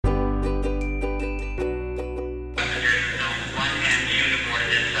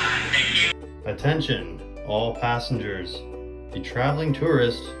Attention, all passengers. The traveling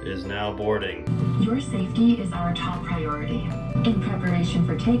tourist is now boarding. Your safety is our top priority. In preparation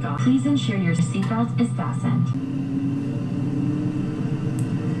for takeoff, please ensure your seatbelt is fastened.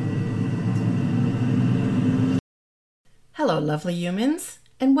 Hello, lovely humans,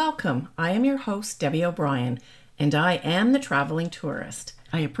 and welcome. I am your host, Debbie O'Brien, and I am the traveling tourist.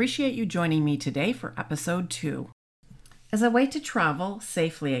 I appreciate you joining me today for episode 2. As I wait to travel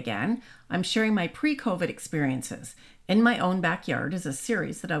safely again, I'm sharing my pre-COVID experiences. In My Own Backyard is a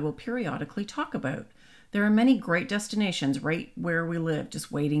series that I will periodically talk about. There are many great destinations right where we live just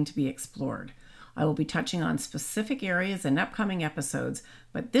waiting to be explored. I will be touching on specific areas in upcoming episodes,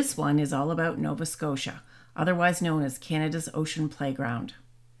 but this one is all about Nova Scotia, otherwise known as Canada's Ocean Playground.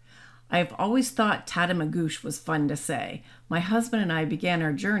 I have always thought Tatamagouche was fun to say. My husband and I began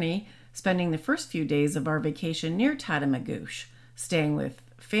our journey spending the first few days of our vacation near Tatamagouche, staying with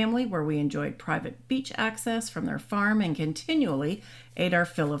family where we enjoyed private beach access from their farm and continually ate our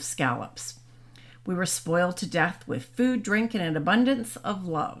fill of scallops. We were spoiled to death with food, drink, and an abundance of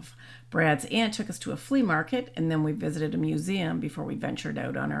love. Brad's aunt took us to a flea market, and then we visited a museum before we ventured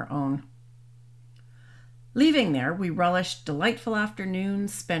out on our own. Leaving there, we relished delightful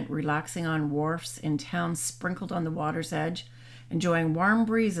afternoons spent relaxing on wharfs in towns sprinkled on the water's edge, enjoying warm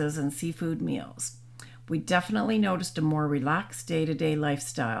breezes and seafood meals. We definitely noticed a more relaxed day-to-day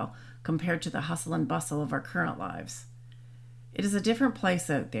lifestyle compared to the hustle and bustle of our current lives. It is a different place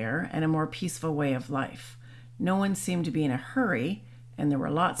out there and a more peaceful way of life. No one seemed to be in a hurry, and there were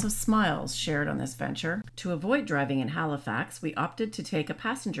lots of smiles shared on this venture. To avoid driving in Halifax, we opted to take a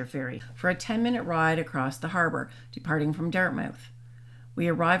passenger ferry for a 10-minute ride across the harbor, departing from Dartmouth. We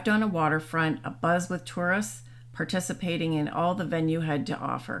arrived on a waterfront abuzz with tourists, participating in all the venue had to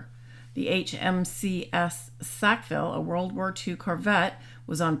offer. The HMCS Sackville, a World War II corvette,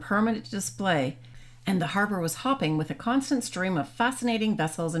 was on permanent display, and the harbor was hopping with a constant stream of fascinating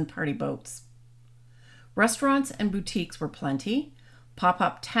vessels and party boats. Restaurants and boutiques were plenty.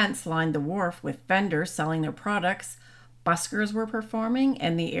 Pop-up tents lined the wharf with vendors selling their products. Buskers were performing,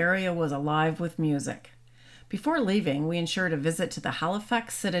 and the area was alive with music. Before leaving, we ensured a visit to the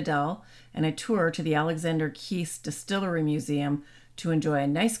Halifax Citadel and a tour to the Alexander Keith's Distillery Museum to enjoy a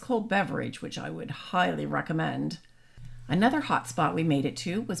nice cold beverage, which I would highly recommend. Another hot spot we made it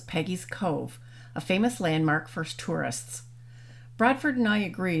to was Peggy's Cove, a famous landmark for tourists. Bradford and I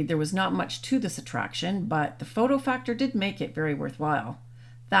agreed there was not much to this attraction, but the photo factor did make it very worthwhile.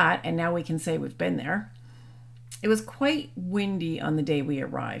 That, and now we can say we've been there. It was quite windy on the day we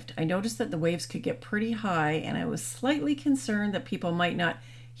arrived. I noticed that the waves could get pretty high, and I was slightly concerned that people might not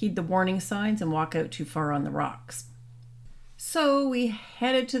heed the warning signs and walk out too far on the rocks. So we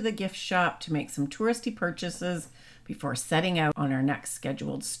headed to the gift shop to make some touristy purchases before setting out on our next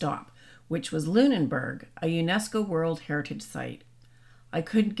scheduled stop, which was Lunenburg, a UNESCO World Heritage Site. I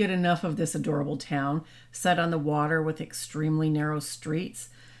couldn't get enough of this adorable town, set on the water with extremely narrow streets,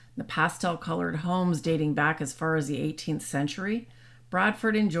 the pastel-colored homes dating back as far as the 18th century.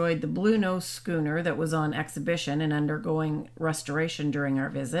 Bradford enjoyed the Blue Nose schooner that was on exhibition and undergoing restoration during our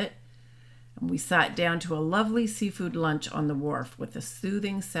visit. And we sat down to a lovely seafood lunch on the wharf with the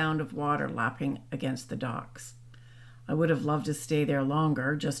soothing sound of water lapping against the docks. I would have loved to stay there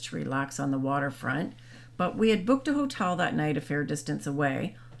longer just to relax on the waterfront, but we had booked a hotel that night a fair distance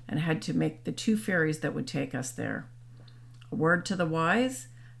away and had to make the 2 ferries that would take us there. A word to the wise: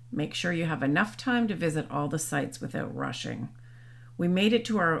 make sure you have enough time to visit all the sites without rushing. We made it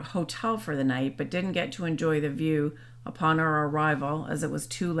to our hotel for the night, but didn't get to enjoy the view upon our arrival as it was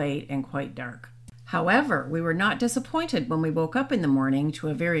too late and quite dark. However, we were not disappointed when we woke up in the morning to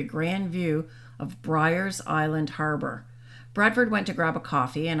a very grand view of Briars Island Harbor. Bradford went to grab a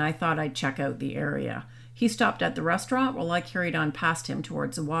coffee, and I thought I'd check out the area. He stopped at the restaurant while I carried on past him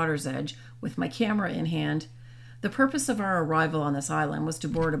towards the water's edge with my camera in hand. The purpose of our arrival on this island was to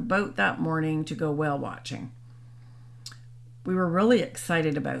board a boat that morning to go whale watching. We were really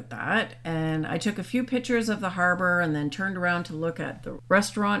excited about that, and I took a few pictures of the harbor and then turned around to look at the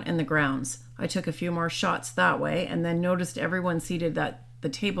restaurant and the grounds. I took a few more shots that way and then noticed everyone seated at the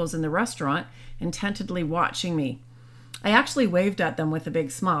tables in the restaurant intently watching me. I actually waved at them with a big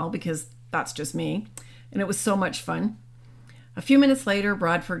smile because that's just me, and it was so much fun. A few minutes later,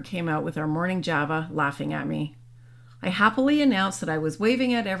 Bradford came out with our morning Java, laughing at me. I happily announced that I was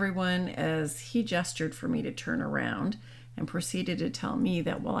waving at everyone as he gestured for me to turn around and proceeded to tell me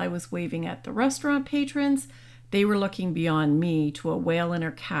that while I was waving at the restaurant patrons, they were looking beyond me to a whale and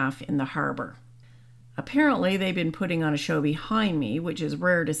her calf in the harbor. Apparently, they'd been putting on a show behind me, which is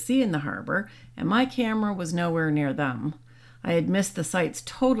rare to see in the harbor, and my camera was nowhere near them. I had missed the sights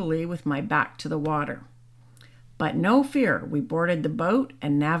totally with my back to the water. But no fear, we boarded the boat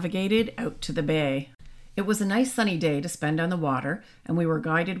and navigated out to the bay. It was a nice sunny day to spend on the water, and we were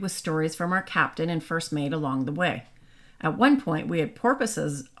guided with stories from our captain and first mate along the way. At one point, we had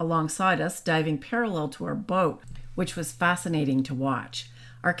porpoises alongside us diving parallel to our boat, which was fascinating to watch.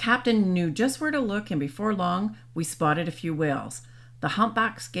 Our captain knew just where to look, and before long, we spotted a few whales. The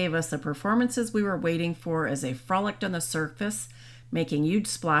humpbacks gave us the performances we were waiting for as they frolicked on the surface, making huge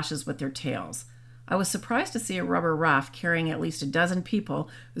splashes with their tails. I was surprised to see a rubber raft carrying at least a dozen people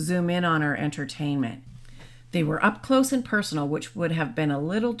zoom in on our entertainment. They were up close and personal, which would have been a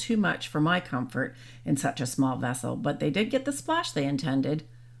little too much for my comfort in such a small vessel, but they did get the splash they intended.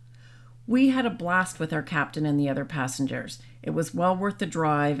 We had a blast with our captain and the other passengers. It was well worth the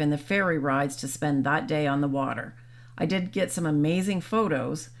drive and the ferry rides to spend that day on the water. I did get some amazing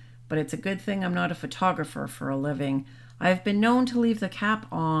photos, but it's a good thing I'm not a photographer for a living. I have been known to leave the cap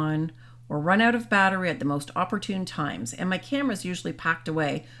on or run out of battery at the most opportune times, and my camera's usually packed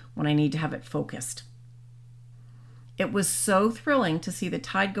away when I need to have it focused. It was so thrilling to see the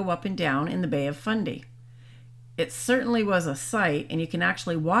tide go up and down in the Bay of Fundy. It certainly was a sight, and you can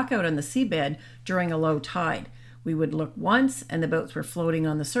actually walk out on the seabed during a low tide. We would look once, and the boats were floating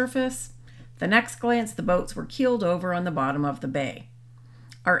on the surface. The next glance, the boats were keeled over on the bottom of the bay.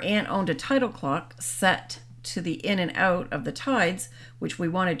 Our aunt owned a tidal clock set to the in and out of the tides, which we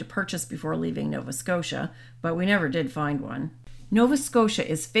wanted to purchase before leaving Nova Scotia, but we never did find one. Nova Scotia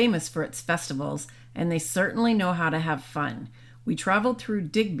is famous for its festivals, and they certainly know how to have fun. We traveled through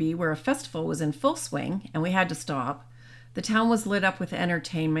Digby, where a festival was in full swing, and we had to stop. The town was lit up with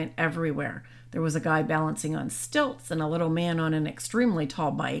entertainment everywhere. There was a guy balancing on stilts and a little man on an extremely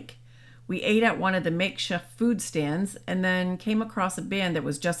tall bike. We ate at one of the makeshift food stands and then came across a band that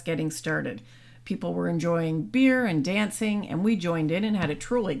was just getting started. People were enjoying beer and dancing, and we joined in and had a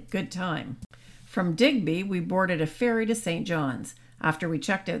truly good time. From Digby, we boarded a ferry to St. John's. After we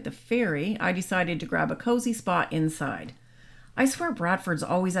checked out the ferry, I decided to grab a cozy spot inside. I swear Bradford's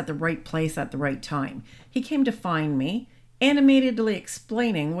always at the right place at the right time. He came to find me, animatedly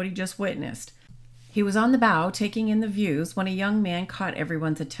explaining what he just witnessed. He was on the bow taking in the views when a young man caught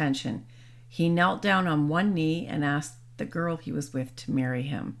everyone's attention. He knelt down on one knee and asked the girl he was with to marry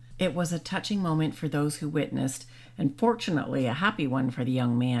him. It was a touching moment for those who witnessed, and fortunately a happy one for the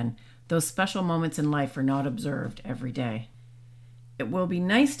young man. Those special moments in life are not observed every day. It will be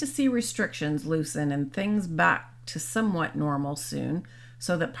nice to see restrictions loosen and things back to somewhat normal soon,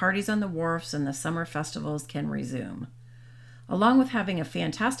 so that parties on the wharfs and the summer festivals can resume. Along with having a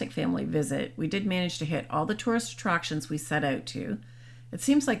fantastic family visit, we did manage to hit all the tourist attractions we set out to. It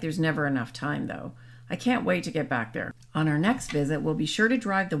seems like there's never enough time, though. I can't wait to get back there. On our next visit, we'll be sure to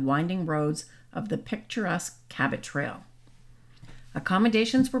drive the winding roads of the picturesque Cabot Trail.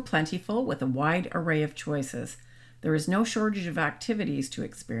 Accommodations were plentiful with a wide array of choices. There is no shortage of activities to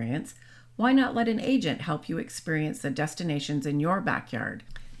experience. Why not let an agent help you experience the destinations in your backyard?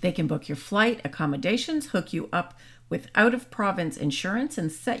 They can book your flight, accommodations, hook you up with out-of-province insurance,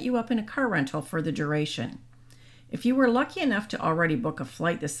 and set you up in a car rental for the duration. If you were lucky enough to already book a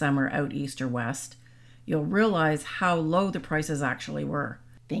flight this summer out east or west, you'll realize how low the prices actually were.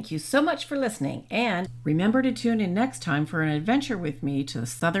 Thank you so much for listening, and remember to tune in next time for an adventure with me to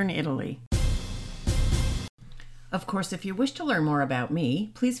southern Italy. Of course, if you wish to learn more about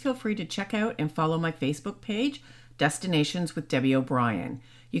me, please feel free to check out and follow my Facebook page, Destinations with Debbie O'Brien.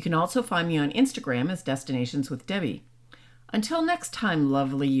 You can also find me on Instagram as Destinations with Debbie. Until next time,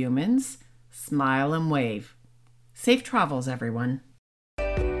 lovely humans, smile and wave. Safe travels, everyone.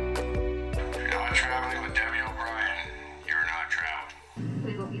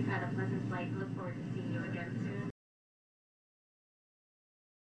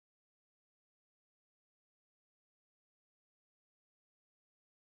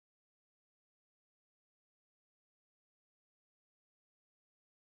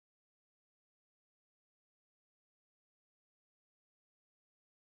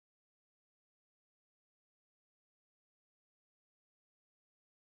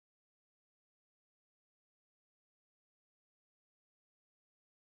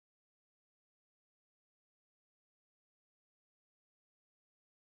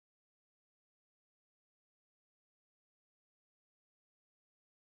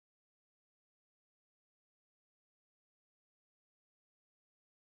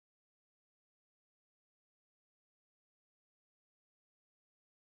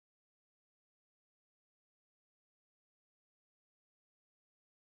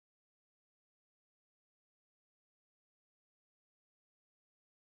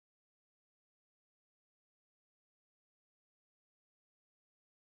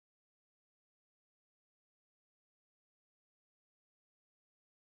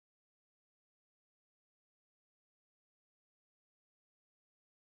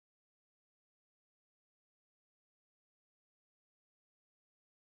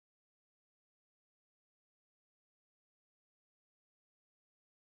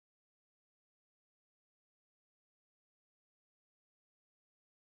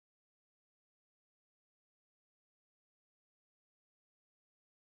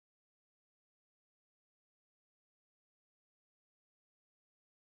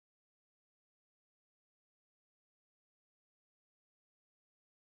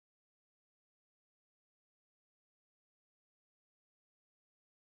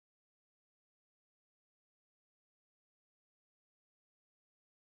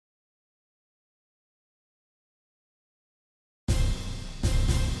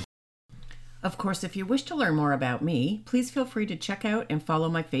 Of course, if you wish to learn more about me, please feel free to check out and follow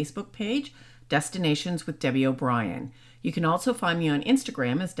my Facebook page, Destinations with Debbie O'Brien. You can also find me on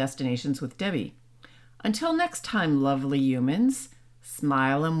Instagram as Destinations with Debbie. Until next time, lovely humans,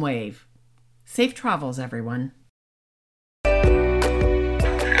 smile and wave. Safe travels, everyone.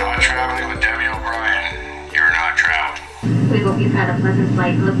 You're not traveling with Debbie O'Brien. You're not traveling. We hope you've had a pleasant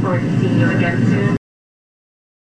flight. Look forward to seeing you again soon.